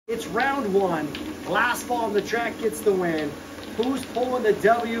It's round one. Last ball on the track gets the win. Who's pulling the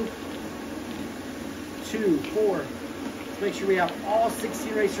W? 2, 4. Let's make sure we have all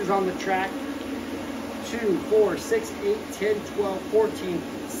 16 racers on the track. 2, 4, 6, 8, 10, 12, 14,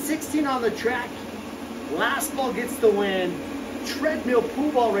 16 on the track. Last ball gets the win. Treadmill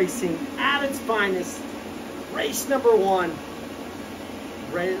pool ball racing at its finest. Race number one.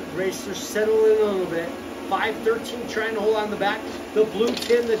 Racers settle in a little bit. 5-13 trying to hold on the back. The blue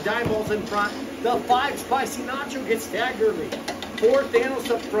 10, the dime ball's in front. The 5 Spicy Nacho gets tagged early. 4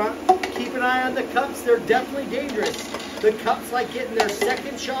 Thanos up front. Keep an eye on the cups. They're definitely dangerous. The cups like getting their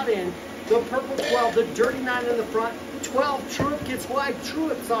second shot in. The purple 12, the dirty 9 in the front. 12, Truip gets wide.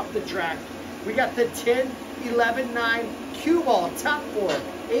 Truip's off the track. We got the 10, 11, 9, cue ball, top 4.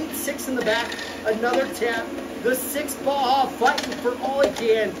 8, 6 in the back. Another tap. The 6 Baja fighting for all he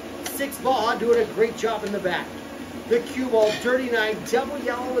can. 6 Baja doing a great job in the back. The cue ball, dirty 9, double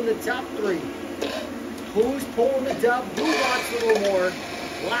yellow in the top 3. Who's pulling the dub? Who wants a little more?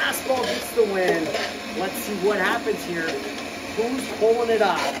 Last ball gets the win. Let's see what happens here. Who's pulling it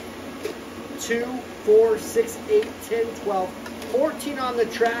off? 2, 4, 6, 8, 10, 12, 14 on the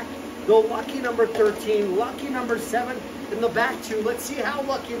track. The lucky number 13, lucky number 7 in the back 2. Let's see how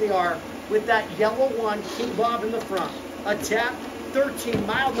lucky they are with that yellow 1, King Bob in the front. A tap, 13,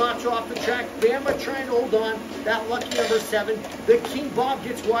 Mild Nacho off the track. Bama trying to hold on. That lucky number 7. The King Bob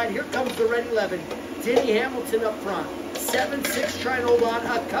gets wide. Here comes the red 11. Denny Hamilton up front. 7, 6 trying to hold on.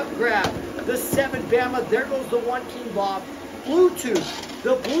 A cup grab. The 7 Bama. There goes the 1 King Bob. Bluetooth.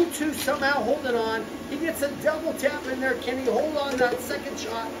 The Bluetooth somehow holding on. He gets a double tap in there. Can he hold on that second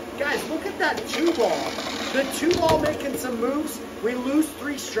shot? Guys, look at that 2 ball. The 2 ball making some moves. We lose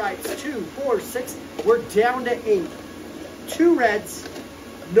 3 stripes. 2, 4, 6. We're down to 8. 2 reds.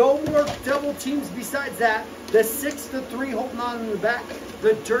 No more double teams besides that. The 6 to 3 holding on in the back.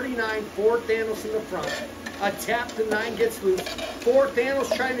 The dirty 9, 4 Thanos in the front. A tap, the 9 gets loose. 4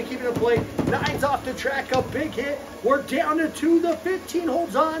 Thanos trying to keep it in play. 9's off the track, a big hit. We're down to 2. The 15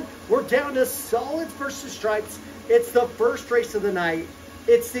 holds on. We're down to solids versus stripes. It's the first race of the night.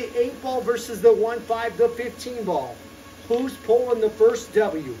 It's the 8 ball versus the 1-5, the 15 ball. Who's pulling the first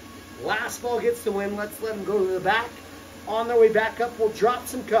W? Last ball gets the win. Let's let them go to the back. On their way back up, we'll drop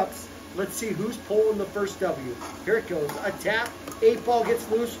some cups. Let's see who's pulling the first W. Here it goes. A tap. 8 ball gets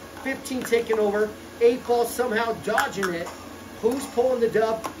loose. 15 taking over. 8 ball somehow dodging it. Who's pulling the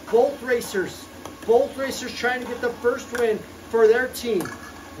dub? Both racers. Both racers trying to get the first win for their team.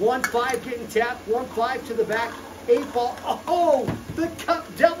 1-5 getting tapped. 1-5 to the back. 8 ball. Oh, the cup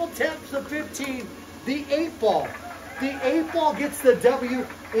double taps the 15. The 8 ball. The 8 ball gets the W.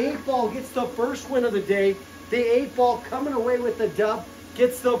 8 ball gets the first win of the day. The 8 ball coming away with the dub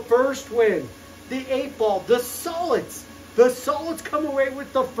gets the first win. The 8 ball, the solids. The solids come away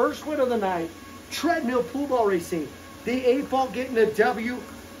with the first win of the night. Treadmill pool ball racing. The 8 ball getting a W.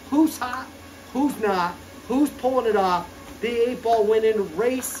 Who's hot? Who's not? Who's pulling it off? The 8 ball winning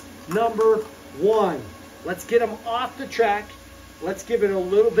race number 1. Let's get them off the track. Let's give it a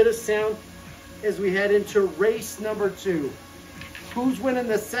little bit of sound as we head into race number 2. Who's winning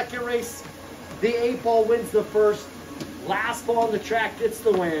the second race? The 8 ball wins the first. Last ball on the track gets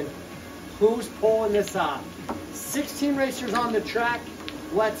the win. Who's pulling this off? 16 racers on the track.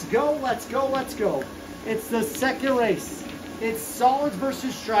 Let's go, let's go, let's go. It's the second race. It's solids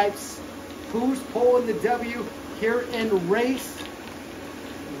versus stripes. Who's pulling the W here in race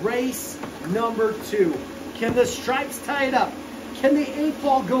number 2? Can the stripes tie it up? Can the 8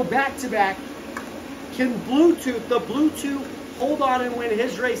 ball go back to back? Can Bluetooth, the Bluetooth, hold on and win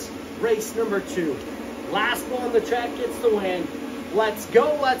his race number 2? Last ball on the track gets the win. Let's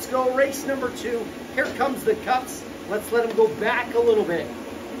go, race number 2. Here comes the cups. Let's let them go back a little bit.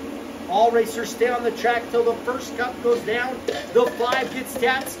 All racers stay on the track till the first cup goes down. The 5 gets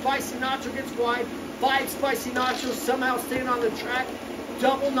tapped. Spicy Nacho gets wide. 5 Spicy Nachos somehow staying on the track.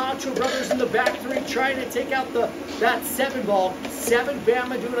 Double Nacho Brothers in the back 3 trying to take out that 7 ball. 7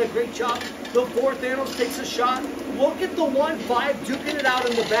 Bama doing a great job. The 4 Thanos takes a shot. Look at the 1-5 duking it out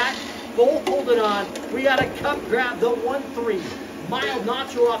in the back. Both holding on. We got a cup grab. The 1-3. Mild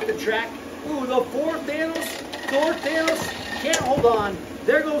Nacho off the track. Ooh, the 4 Thanos. 4 Thanos can't hold on.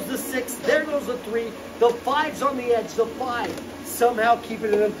 There goes the 6. There goes the 3. The 5's on the edge. The 5 somehow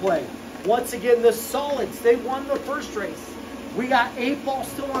keeping it in play. Once again, the solids. They won the first race. We got 8 ball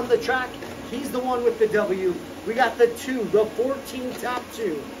still on the track. He's the one with the W. We got the 2, the 14 top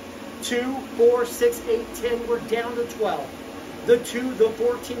 2. 2, 4, 6, 8, 10. We're down to 12. The 2, the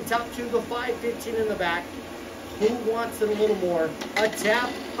 14 top 2, the 5, 15 in the back. Who wants it a little more? A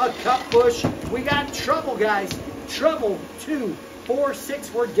tap, a cup push. We got trouble, guys. Trouble. 2, 4,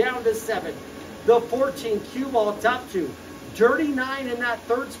 6, we're down to 7. The 14, cue ball, top 2. Dirty 9 in that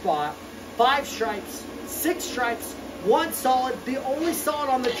third spot. 5 stripes, 6 stripes, 1 solid. The only solid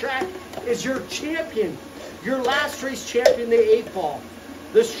on the track is your champion, your last race champion, the 8 ball.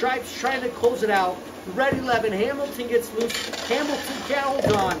 The stripes trying to close it out. Red 11, Hamilton gets loose. Hamilton can't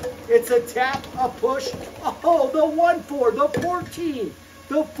hold on. It's a tap, a push. Oh, the 1-4, the 14.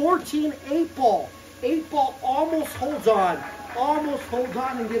 The 14 8 ball. 8 ball almost holds on. Almost holds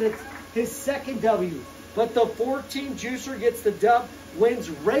on and gets his second W. But the 14 juicer gets the dub, wins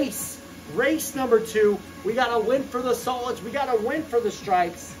race. Race number 2. We got a win for the solids. We got a win for the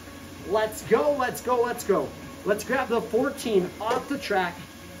stripes. Let's go, let's go, let's go. Let's grab the 14 off the track.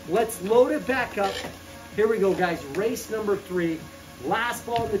 Let's load it back up. Here we go, guys. Race number 3. Last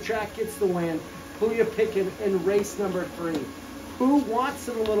ball on the track gets the win. Who you picking in race number 3? Who wants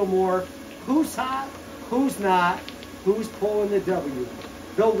it a little more? Who's hot? Who's not? Who's pulling the W?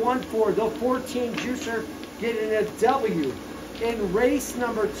 The 1-4, the 14 juicer getting a W. In race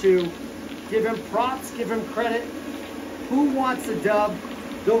number 2, give him props, give him credit. Who wants a dub?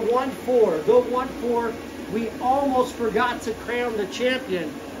 The 1-4, the 1-4. We almost forgot to crown the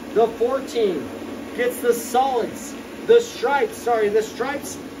champion. The 14 gets the solids, the stripes,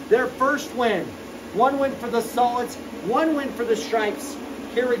 their first win. 1 win for the solids, 1 win for the stripes.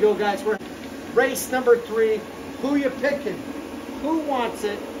 Here we go, guys. We're race number 3. Who you picking? Who wants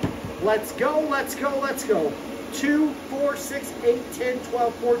it? Let's go, let's go, let's go. 2, 4, 6, 8, 10,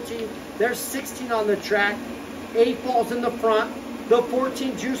 12, 14. There's 16 on the track. 8 balls in the front. The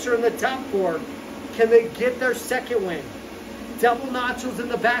 14 juicer in the top 4. Can they get their second win? Double nachos in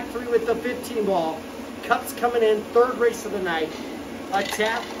the back 3 with the 15 ball. Cups coming in, 3rd race of the night. A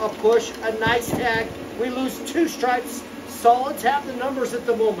tap, a push, a nice tag. We lose 2 stripes. Solids have the numbers at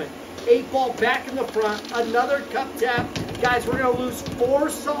the moment. 8 ball back in the front. Another cup tap. Guys, we're going to lose 4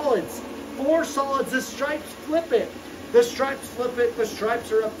 solids. 4 solids. The stripes flip it. The stripes flip it. The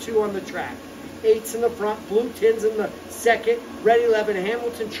stripes are up 2 on the track. 8's in the front. Blue 10's in the second. Red 11.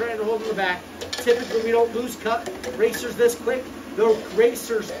 Hamilton trying to hold in the back. Typically, we don't lose cup racers this quick. The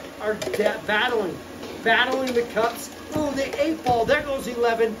racers are battling the cups. Ooh, the 8 ball. There goes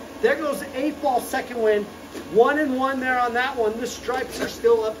 11. There goes the 8 ball second win. 1 and 1 there on that one. The stripes are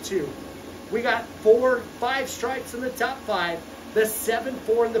still up 2. We got 5 stripes in the top 5. The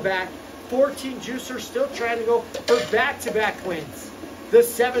 7-4 in the back. 14 juicer still trying to go for back-to-back wins. The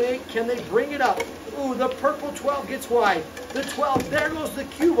 7-8, can they bring it up? Ooh, the purple 12 gets wide. The 12, there goes the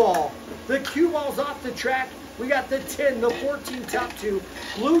cue ball. The cue ball's off the track. We got the 10, the 14 top 2.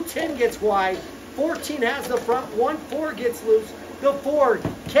 Blue 10 gets wide. 14 has the front. 1-4 gets loose. The 4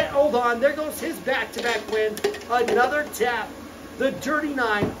 can't hold on. There goes his back-to-back win. Another tap. The dirty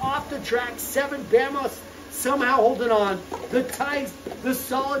 9 off the track. 7, Bama somehow holding on. The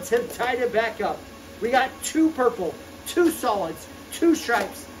solids have tied it back up. We got 2 purple, 2 solids, 2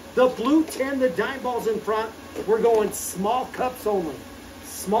 stripes. The blue 10, the dime balls in front. We're going small cups only.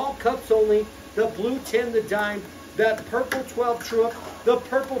 Small cups only. The blue 10, the dime. The purple 12 true up. The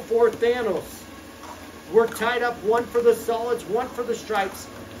purple 4 Thanos. We're tied up, 1 for the solids, 1 for the stripes.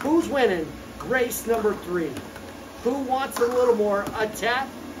 Who's winning? Race number 3. Who wants a little more? A tap,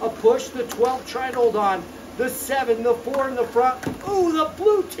 a push, the 12 trying to hold on. The 7, the 4 in the front. Ooh, the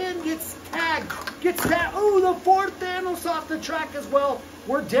blue 10 gets tagged. Ooh, the 4 Thanos off the track as well.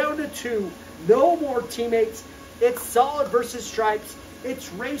 We're down to 2. No more teammates. It's solid versus stripes.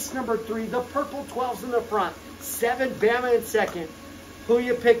 It's race number 3. The purple 12's in the front. 7, Bama in second. Who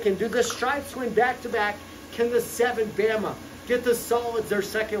you picking? Do the stripes win back-to-back? Can the 7, Bama, get the solids their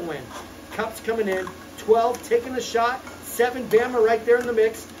second win? Cups coming in. 12 taking the shot. 7, Bama right there in the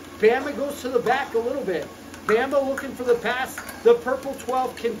mix. Bama goes to the back a little bit. Bama looking for the pass. The purple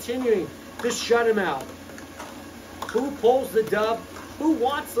 12 continuing to shut him out. Who pulls the dub? Who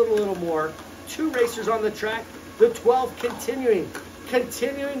wants it a little more? 2 racers on the track. The 12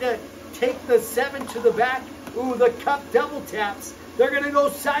 continuing to take the 7 to the back. Ooh, the cup double taps. They're going to go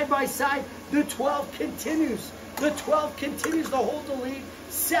side by side. The 12 continues. The 12 continues to hold the lead.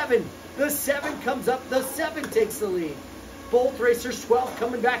 7. The 7 comes up. The 7 takes the lead. Both racers, 12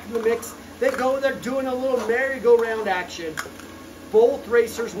 coming back in the mix. They're doing a little merry-go-round action. Both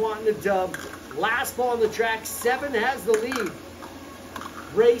racers wanting to dub. Last ball on the track. 7 has the lead.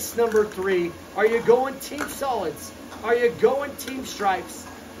 Race number 3. Are you going team solids? Are you going team stripes?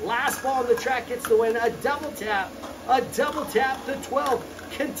 Last ball on the track gets the win. A double tap. A double tap. The 12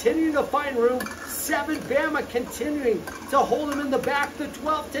 continuing to find room. 7, Bama continuing to hold him in the back. The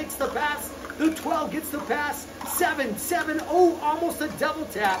 12 takes the pass. The 12 gets the pass. 7. Oh, almost a double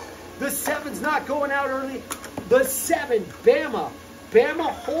tap. The 7's not going out early. The 7, Bama.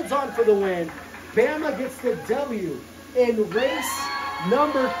 Bama holds on for the win. Bama gets the W. In race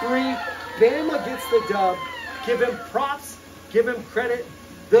number 3, Bama gets the dub. Give him props. Give him credit.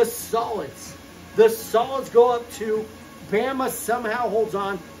 The solids. The solids go up 2. Bama somehow holds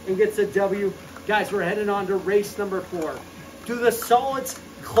on and gets a W. Guys, we're heading on to race number 4. Do the solids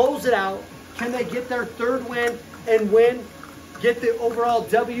close it out? Can they get their 3rd win and win? Get the overall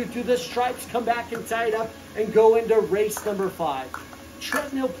W? Do the stripes come back and tie it up and go into race number 5?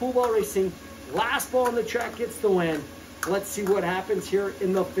 Treadmill pool ball racing. Last ball on the track gets the win. Let's see what happens here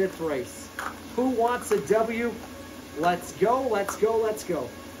in the 5th race. Who wants a W? Let's go, let's go, let's go.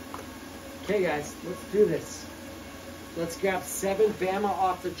 Okay, guys, let's do this. Let's grab 7 Bama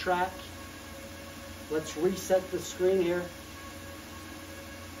off the track. Let's reset the screen here.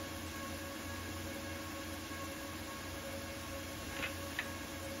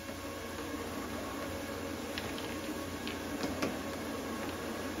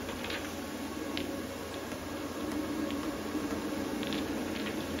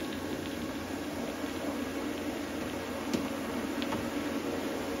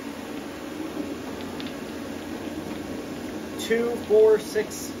 Two, four,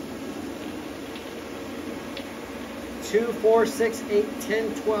 six, 8,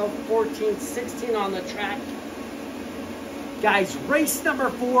 10, 12, 14, 16 on the track. Guys, race number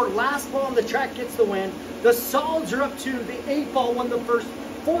 4, last ball on the track gets the win. The solids are up 2. The 8 ball won the first,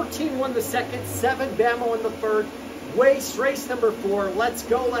 14 won the second, 7 Bama won the 3rd. Race number 4, let's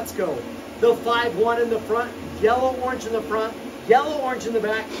go, let's go. The 5 won in the front, yellow, orange in the front, yellow, orange in the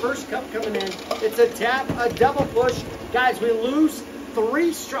back. First cup coming in. It's a tap, a double push. Guys, we lose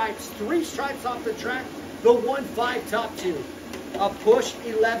 3 stripes off the track. The 1-5 top 2. A push,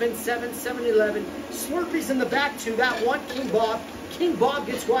 11, 7, 7, 11. Slurpees in the back 2. That 1, King Bob. King Bob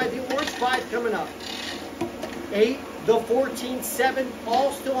gets wide. The orange 5 coming up. 8, the 14, 7,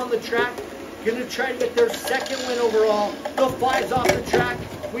 all still on the track. Gonna try to get their 2nd win overall. The 5's off the track.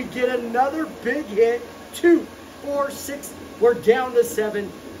 We get another big hit. 2, 4, 6. We're down to 7.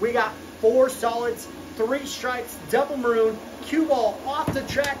 We got 4 solids, 3 stripes, double maroon. Cue ball off the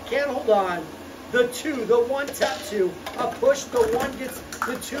track, can't hold on. The 2, the 1 tap 2. A push, the 1 gets,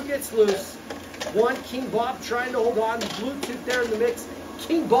 the 2 gets loose. 1, King Bob trying to hold on. Bluetooth there in the mix.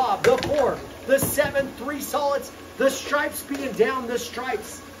 King Bob, the 4, the 7, 3 solids. The stripes being down, the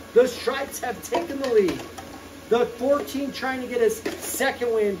stripes. The stripes have taken the lead. The 14 trying to get his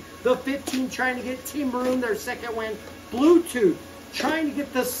 2nd win. The 15 trying to get Team Maroon their 2nd win. Bluetooth trying to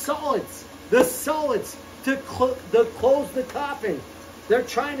get the solids to close the coffin. They're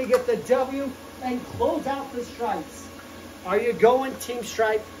trying to get the W and close out the stripes. Are you going Team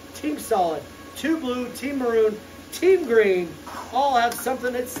Stripe, Team Solid, Team Blue, Team Maroon, Team Green? All have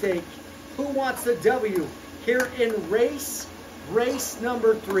something at stake. Who wants the W here in race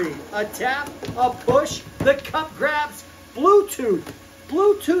number 3? A tap, a push, the cup grabs, Bluetooth.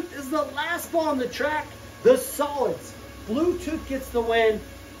 Bluetooth is the last ball on the track. The solids. Bluetooth gets the win.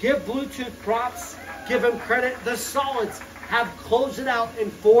 Give Bluetooth props. Give him credit. The solids have closed it out in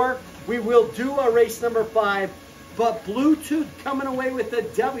 4. We will do a race number 5. But Bluetooth coming away with the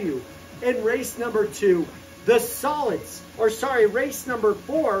W in race number 2. The solids, or sorry, race number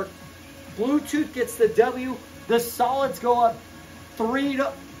 4. Bluetooth gets the W. The solids go up 3.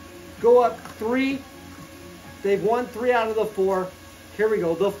 They've won 3 out of the 4. Here we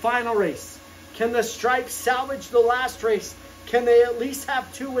go. The final race. Can the stripes salvage the last race? Can they at least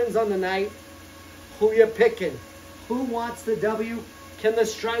have 2 wins on the night? Who you picking? Who wants the W? Can the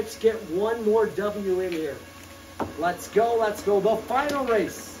stripes get 1 more W in here? Let's go, let's go. The final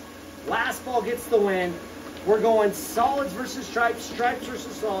race. Last ball gets the win. We're going solids versus stripes, stripes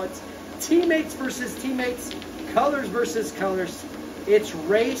versus solids, teammates versus teammates, colors versus colors. It's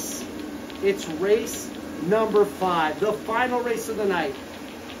race number 5. The final race of the night.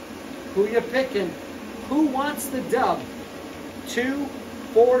 Who you picking? Who wants the dub? 2,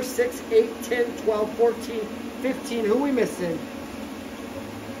 4, 6, 8, 10, 12, 14, 15. Who we missing?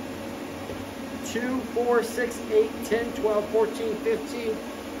 2, 4, 6, 8, 10, 12, 14, 15.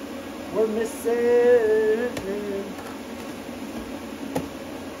 We're missing.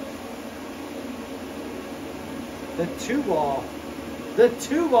 The 2 ball. The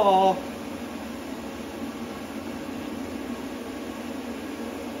 2 ball.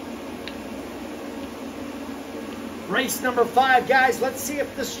 Race number 5, guys. Let's see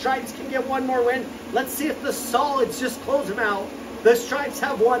if the stripes can get 1 more win. Let's see if the solids just close them out. The stripes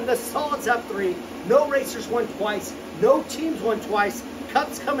have 1. The solids have 3. No racers won twice. No teams won twice.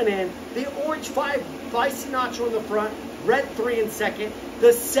 Cups coming in. The orange 5, Vice Nacho in the front. Red 3 in second. The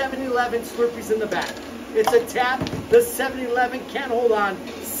 7-11 Slurpees in the back. It's a tap. The 7-11 can't hold on.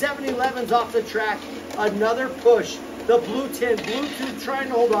 7-11's off the track. Another push. The blue 10, blue 2 trying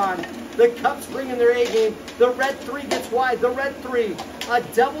to hold on. The Cubs bringing their A game. The red 3 gets wide. The red 3, a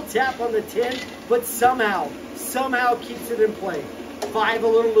double tap on the 10, but somehow keeps it in play. 5 a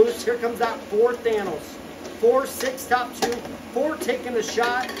little loose. Here comes that 4 Thanos. 4, 6, top 2. 4 taking a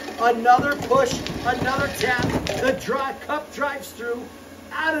shot. Another push. Another tap. The Cup drives through.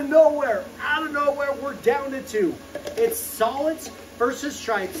 Out of nowhere, we're down to 2. It's solids versus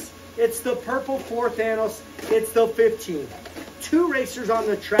stripes. It's the purple 4 Thanos. It's the 15. 2 racers on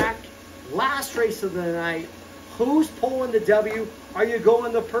the track. Last race of the night. Who's pulling the W? Are you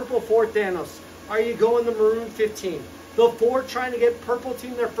going the purple 4 Thanos? Are you going the maroon 15? The 4 trying to get purple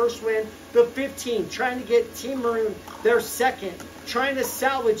team their first win. The 15 trying to get Team Maroon their second. Trying to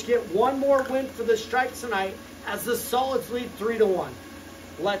salvage, get one more win for the stripes tonight as the solids lead 3-1.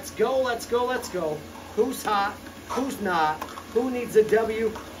 Let's go, let's go, let's go. Who's hot? Who's not? Who needs a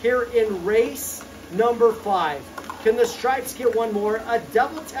W here in race number 5? Can the stripes get one more? A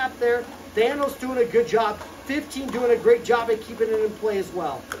double tap there. Thanos doing a good job. 15 doing a great job at keeping it in play as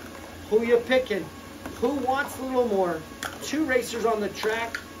well. Who you picking? Who wants a little more? 2 racers on the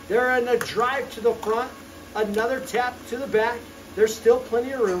track. They're in a drive to the front. Another tap to the back. There's still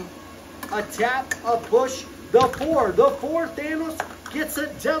plenty of room. A tap, a push. The 4 Thanos gets a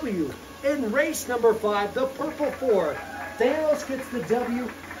W in race number 5. The purple 4. Thanos gets the W,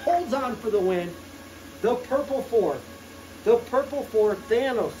 holds on for the win. The purple 4. The purple 4,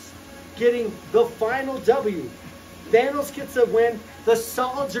 Thanos getting the final W. Thanos gets a win. The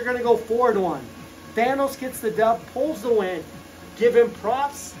solids are going to go 4-1. Thanos gets the dub, pulls the win. Give him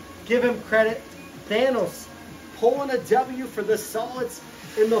props, give him credit. Thanos pulling a W for the solids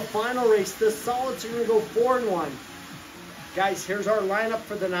in the final race. The solids are going to go 4-1. Guys, here's our lineup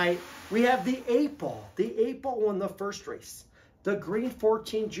for the night. We have the 8-ball. The 8-ball won the first race. The green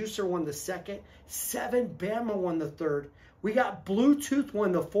 14 juicer won the second. 7 Bama won the third. We got Bluetooth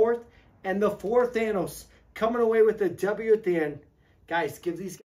won the fourth. And the 4 Thanos coming away with the W at the end. Guys, give these